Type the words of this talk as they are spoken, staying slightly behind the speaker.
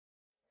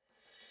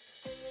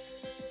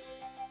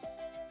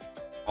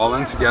All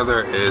In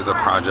Together is a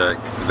project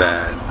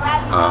that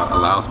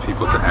allows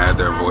people to add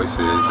their voices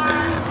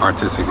and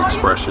artistic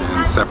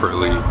expression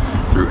separately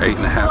through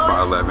 8.5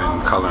 by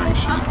 11 coloring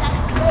sheets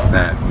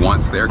that,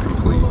 once they're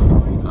complete,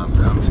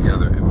 come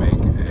together and make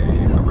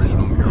an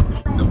original mural.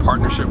 The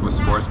partnership with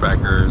sports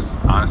backers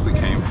honestly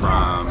came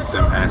from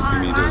them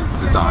asking me to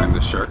design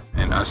the shirt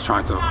and us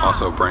trying to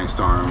also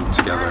brainstorm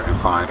together and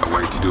find a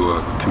way to do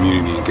a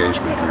community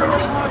engagement mural.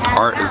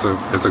 Art is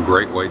a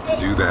great way to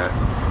do that.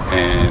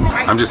 And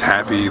I'm just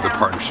happy the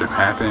partnership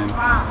happened.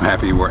 I'm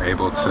happy we're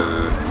able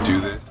to do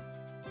this.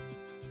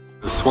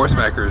 The Sports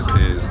Backers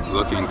is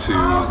looking to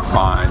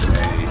find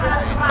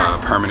a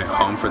permanent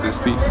home for this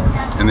piece.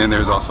 And then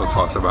there's also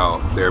talks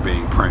about there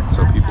being print,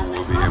 so people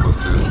will be able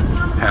to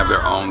have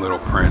their own little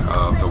print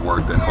of the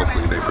work that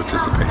hopefully they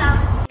participated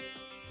in.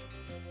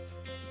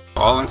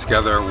 All In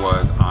Together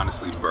was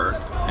honestly birthed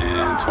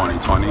in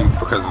 2020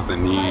 because of the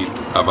need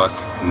of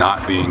us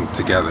not being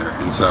together.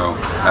 And so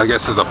I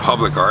guess as a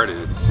public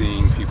artist,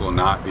 seeing people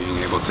not being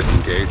able to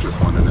engage with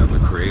one another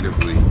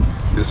creatively,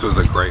 this was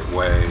a great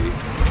way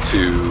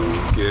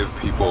to give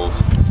people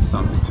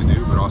something to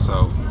do, but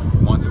also,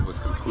 once it was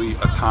complete,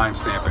 a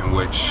timestamp in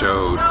which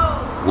showed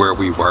where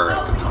we were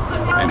at the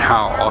time and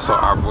how also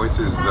our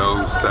voices,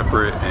 though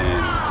separate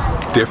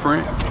and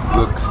different,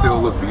 still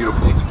look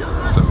beautiful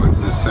together. So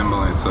it's this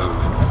semblance of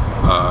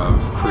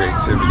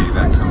creativity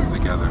that comes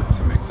together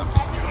to make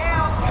something beautiful.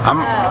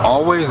 I'm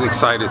always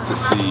excited to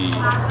see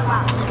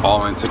the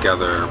All In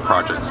Together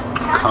projects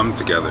come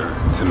together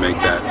to make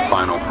that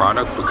final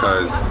product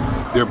because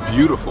they're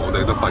beautiful.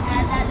 They look like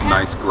these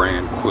nice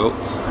grand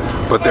quilts,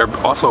 but they're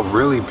also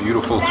really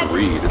beautiful to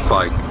read. It's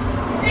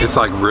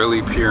like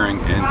really peering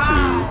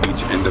into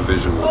each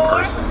individual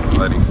person and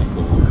letting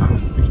people kind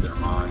of speak their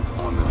minds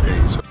on the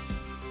page.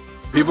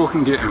 People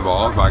can get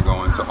involved by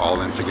going to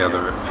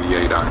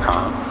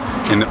allintogetherva.com,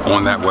 and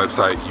on that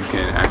website you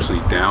can actually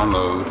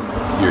download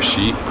your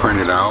sheet, print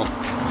it out,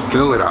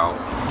 fill it out,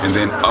 and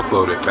then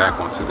upload it back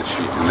onto the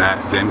sheet. And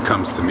that then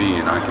comes to me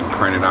and I can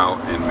print it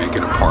out and make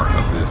it a part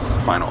of this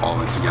final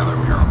All In Together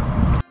mural.